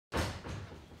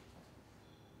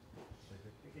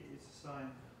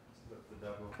fine. Look for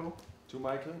double. Cool. To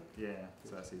Michael? Yeah,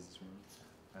 so that's easy to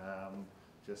remember.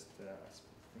 Just, I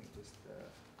think just,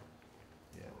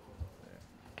 yeah.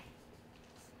 There.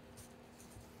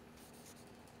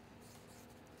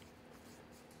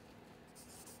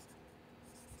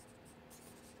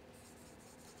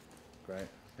 Great,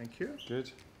 thank you.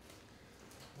 Good.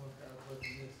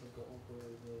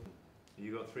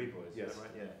 You got 3 boys, Yes. is that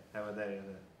right? Yeah. How are they in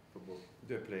the football?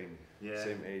 They're playing Yeah.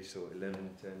 same age, so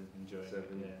 11, 10, Enjoying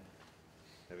 7, it, yeah.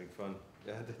 having fun.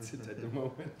 Yeah, that's it at the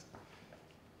moment.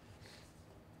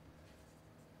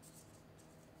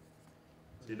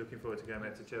 So you're looking forward to going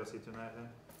back to Chelsea tonight then?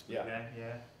 Yeah.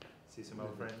 Yeah. See some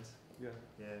old friends? Yeah.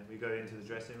 Yeah. We go into the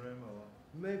dressing room or?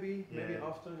 Maybe Yeah.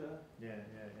 after, yeah.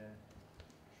 Yeah.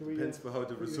 Depends for how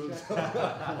the results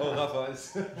are. Oh, Rafa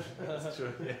is. That's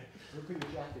true, yeah. We'll put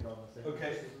your jacket on, I think.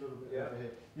 Okay. Just a little bit Yeah. over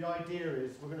here. The idea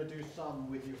is we're going to do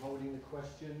some with you holding the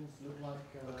questions, look like,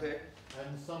 Okay.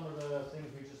 and some of the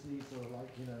things we just need sort of like,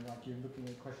 you know, like you're looking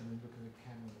at a question and looking at the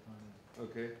camera kind of,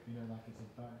 Okay. you know, like it's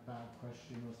a bad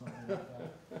question or something like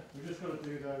that. We've just got to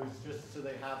do those just so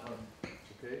they have them.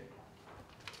 Okay.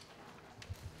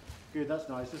 Good, that's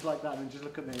nice. Just like that, and just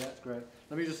look at me. That's great.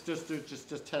 Let me just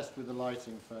test with the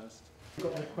lighting first.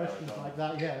 Got the questions like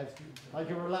that, yeah. It's like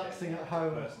you're relaxing at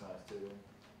home. That's nice too.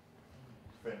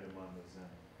 A friend of mine was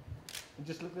And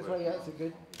just look this way. Yeah, it's a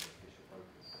good.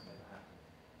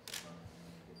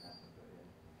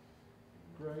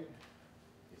 Great.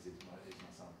 Is my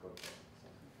son's godfather.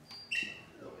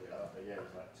 But yeah, it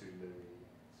was like 2 Louis.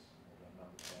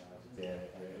 Yeah.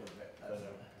 So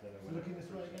looking this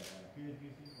way again. Good.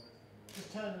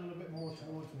 Just turn a little bit more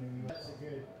towards me. That's a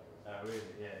good. Oh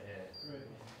really? Yeah. Great.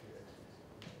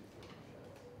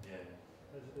 Yeah.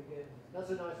 That's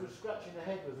a nice one. Scratching the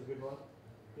head was a good one.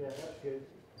 Yeah, that's good.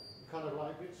 Kind of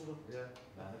like it sort of. Yeah.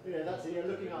 Yeah, that's it. Yeah,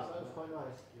 looking up. That was quite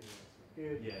nice.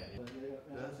 Good. Yeah. Good.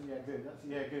 That's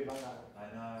good like that.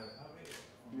 I know.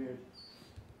 Good.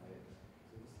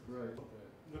 Great.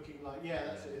 Looking like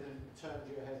that's it. And then turn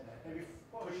your head. Maybe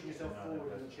pushing yourself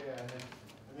forward in the chair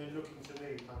and then looking to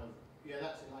me, kind of. Yeah,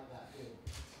 that's it like that. Good.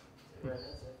 Great.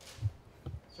 That's it.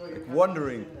 Sorry, you're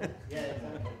Wondering. Yeah,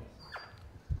 exactly.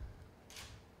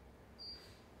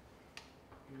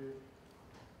 Good.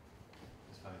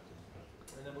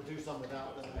 And then we'll do some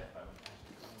without them.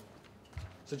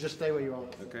 So just stay where you are.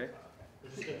 Okay. We're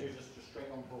just going to do just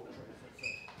straight on portrait.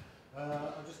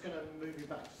 I'm just going to move you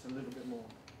back just a little bit more.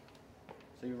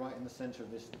 So you're right in the centre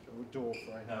of this door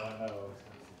frame. No, I know.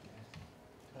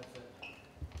 That's it.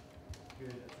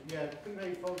 Good. Yeah,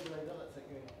 maybe fold your leg up. That's it.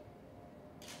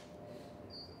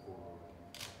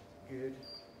 Good.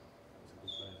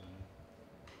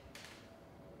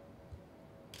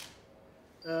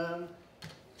 Good.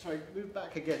 Sorry, move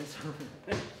back again. Sorry.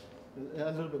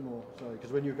 A little bit more. Sorry,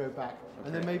 because when you go back,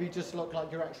 and then maybe just look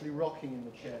like you're actually rocking in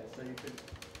the chair, so you can.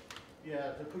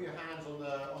 Yeah, so put your hands on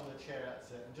the chair.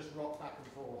 That's it, and just rock back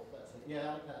and forth. That's it.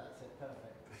 Yeah, like that. That's it.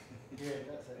 Perfect. Good.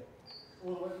 That's it.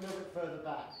 All the way a little bit further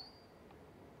back.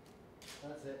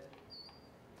 That's it.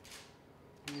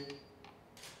 Good.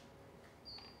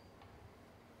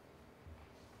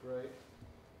 Great.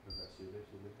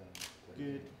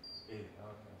 Good.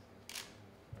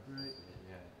 Great.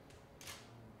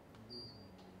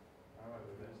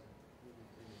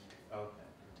 Okay.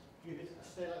 Good.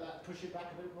 Stay like that. Push it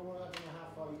back a bit more. I don't know how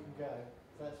far you can go.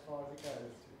 So as far as it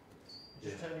goes.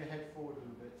 Just turn your head forward a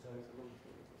little bit. So.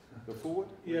 Go forward?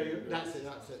 Yeah, that's it.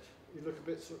 That's it. You look a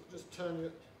bit. Just turn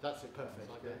your. That's it. Perfect.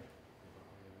 Like that.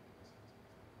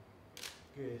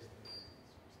 Good.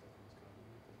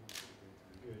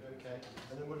 Good. Okay.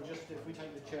 And then we'll just, if we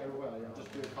take the chair away, I'll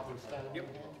just do a couple of standing. Yep.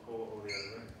 Or the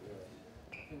other way.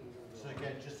 So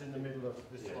again, just in the middle of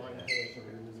this line here, so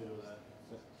we're in the middle of that.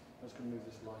 So I'm just going to move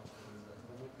this line.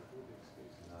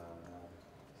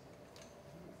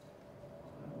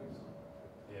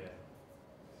 Yeah.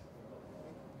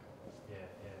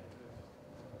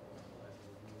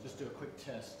 Just do a quick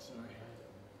test, sorry.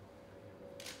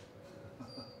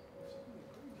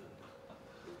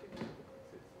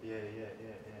 Yeah.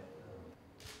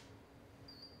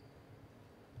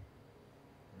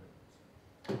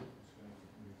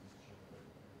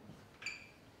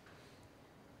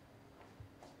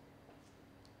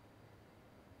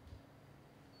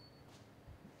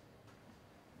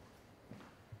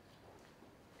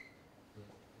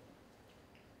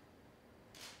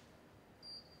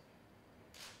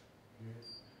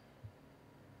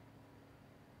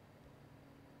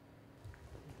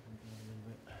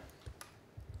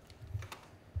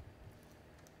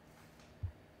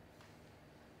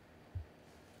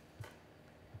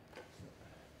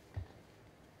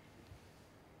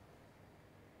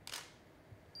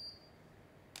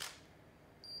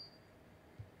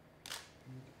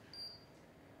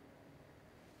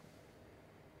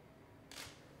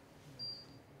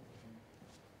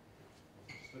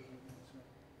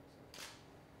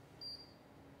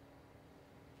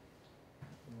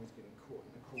 getting caught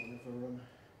in the corner of a room.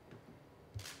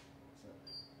 So,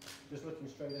 just looking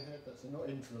straight ahead, that's it. Not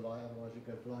into the light, otherwise you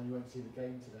go blind, you won't see the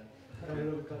game today. Have a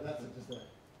look like that's it, just there.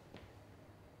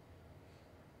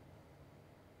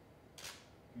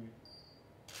 Good.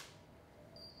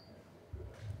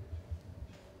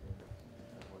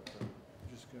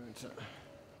 Just going to...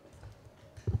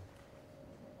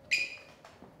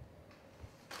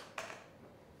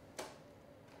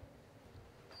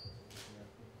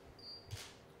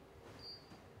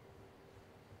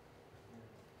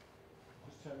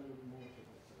 Just turn a little bit more to it.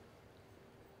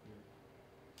 Good.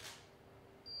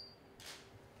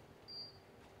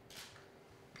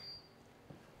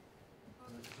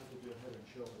 And just have to do a head and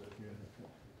shoulders. Yeah.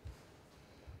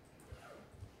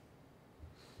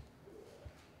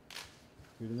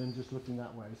 Good, and then just looking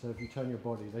that way, so if you turn your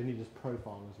body, they need this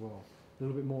profile as well. A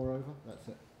little bit more over, that's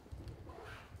it.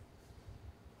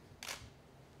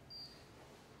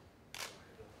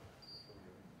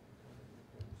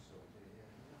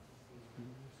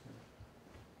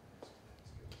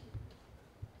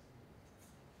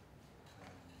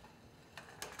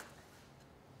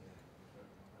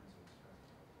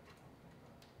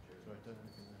 Sorry, don't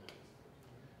anything there.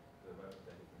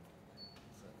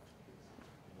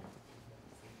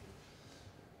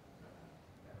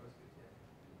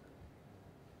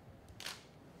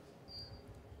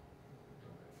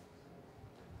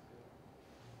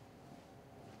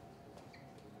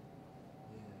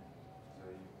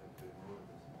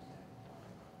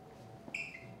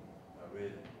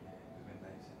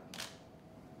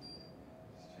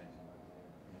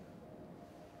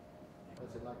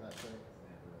 That's it, like that, so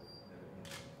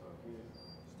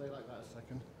stay like that a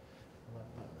second. Like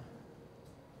that.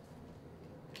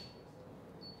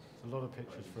 It's a lot of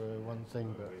pictures for one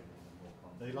thing, but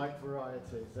they like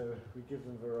variety, so we give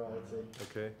them variety.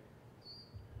 Okay.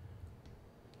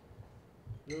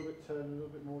 A little bit turn, a little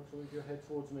bit more towards your head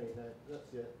towards me. There,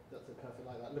 that's it, perfect,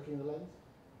 like that. Looking in the lens.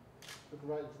 Look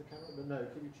right into the camera, but no,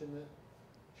 keep your chin there.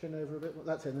 Chin over a bit more.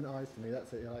 That's it, and then eyes to me.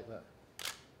 That's it, yeah, like that.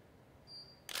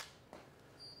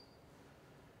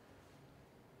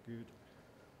 Good.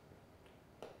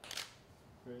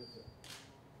 Great, that's it.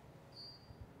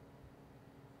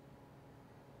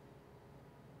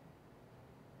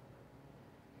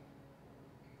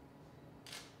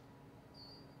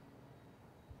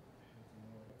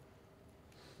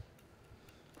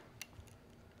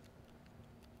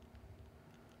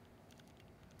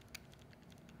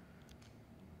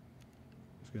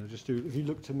 Just going to just do, if you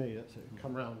look to me, that's it.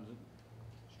 Come round and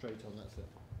straight on, that's it.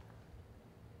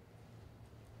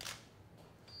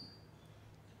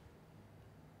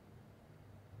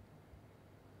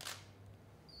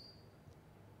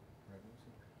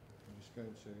 I'm just going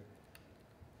to...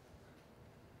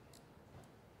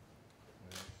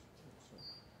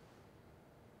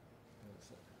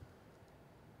 That's it.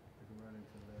 Looking round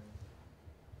into the lens.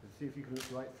 See if you can look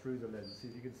right through the lens. See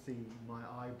if you can see my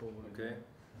eyeball. Okay.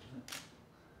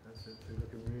 That's it. So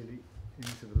looking really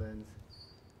into the lens.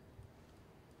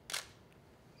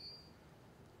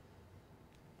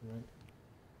 Right.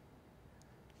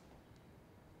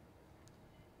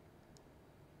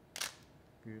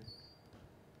 Good.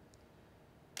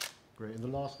 Great. And the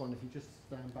last one, if you just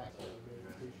stand back.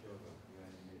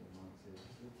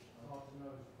 Hard to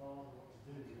know as far what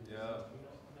to do. Yeah.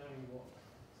 Not knowing what.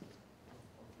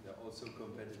 They're also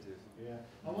competitive. Yeah.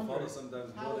 I My wonder father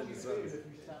sometimes how more would than you his feel sons. if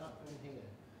you sat up in here?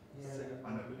 Yeah.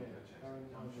 I know,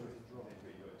 I'm sure it's drop.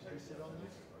 Can you sit on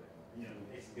this? Yeah,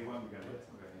 it won't be going to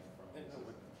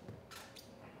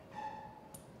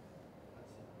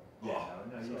Yeah,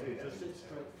 no, you do that. Just sit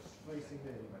straight, facing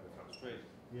me. Straight.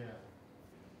 Yeah.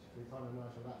 So you kind of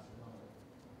nice relaxing, aren't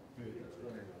you? Good, that's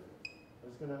great. I'm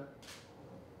just gonna.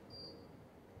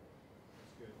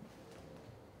 That's good.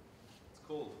 It's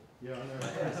cold. Yeah, I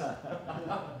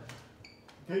know.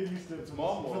 Get used to it It's for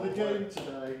more the game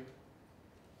today.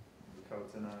 The cold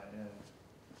tonight, yeah.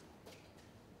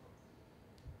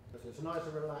 That's it. It's nice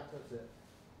and relaxed. That's it.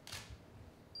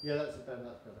 Yeah, that's it, Ben.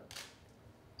 That's better.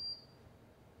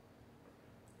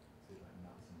 See like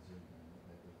nuts and zoom and what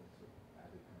they do, sort of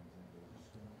added comes in.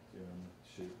 You're on the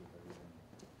shoot with everything.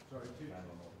 Sorry, two. Down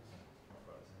on all the time. Not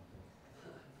quite the same thing.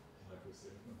 Like we'll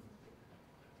see.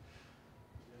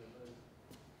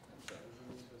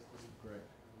 Great.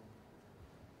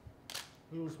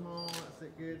 A little smile. That's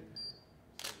it. Good.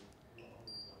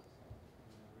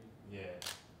 Yeah.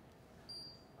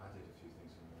 I did a few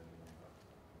things from really long back.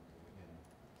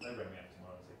 You know, they rang me up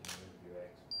tomorrow and said, can you interview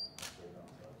X? That's really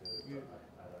long, so I'll do it. You- But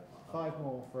I don't. 5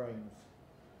 more frames.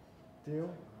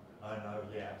 Deal? I know,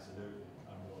 yeah, absolutely.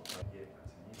 I'm not trying to get back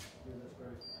to you. Yeah, that's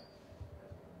great.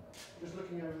 Just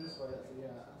looking over this way, that's it, yeah,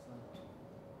 that's nice.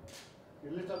 You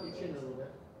lift up your chin a little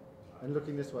bit. And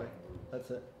looking this way,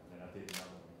 that's it. And I did another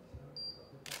one.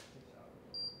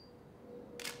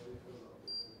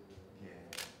 Yeah.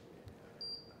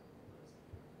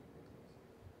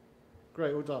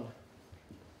 Great, all done.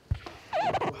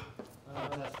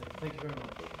 Fantastic, thank you very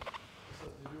much. So,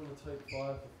 did you want to take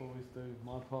 5 before we do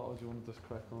my part, or do you want to just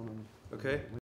crack on and? Okay.